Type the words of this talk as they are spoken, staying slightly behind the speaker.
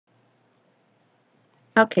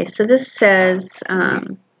Okay, so this says,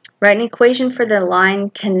 write an equation for the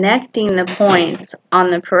line connecting the points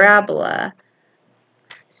on the parabola.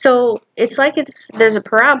 So it's like there's a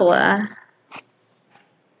parabola,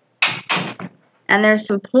 and there's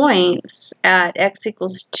some points at x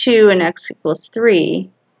equals 2 and x equals 3.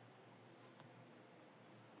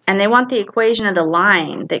 And they want the equation of the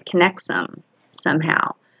line that connects them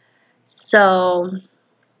somehow. So,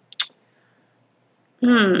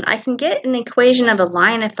 I can get an equation of a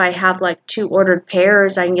line if I have like two ordered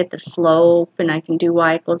pairs. I can get the slope, and I can do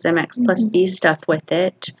y equals mx plus b stuff with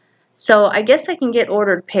it. So I guess I can get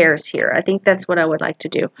ordered pairs here. I think that's what I would like to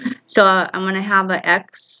do. So I'm going to have an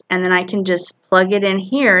x, and then I can just plug it in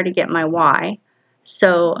here to get my y.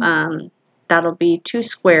 So that'll be 2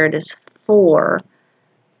 squared is 4.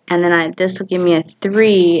 And then this will give me a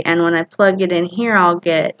 3, and when I plug it in here, I'll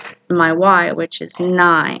get my y, which is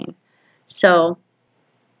 9. So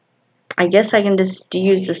I guess I can just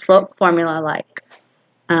use the slope formula like,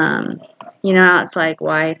 you know how it's like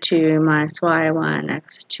y2 minus y1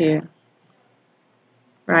 x2,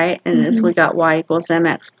 right? And this we got y equals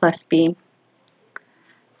mx plus b.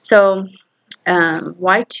 So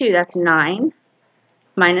y2, that's 9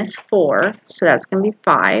 minus 4, so that's going to be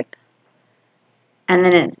 5. And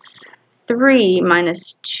then it's 3 minus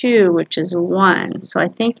 2, which is 1. So I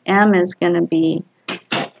think m is going to be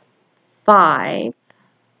 5.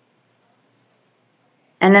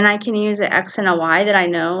 And then I can use an x and a y that I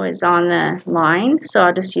know is on the line. So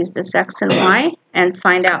I'll just use this x and y and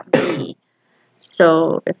find out b.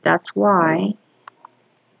 So if that's y,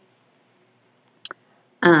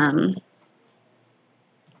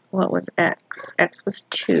 what was x? X was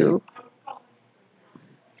 2.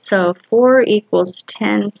 So 4 equals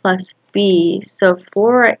 10 plus b. So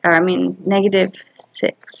negative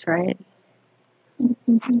 6, right?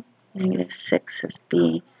 Negative 6 is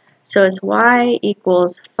b. So it's y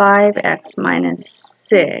equals 5x minus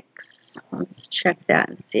 6. Let's check that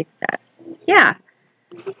and see if that's, yeah.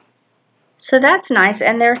 So that's nice.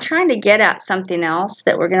 And they're trying to get at something else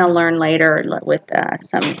that we're going to learn later with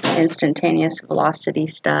some instantaneous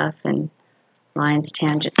velocity stuff and lines,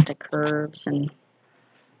 tangents to curves and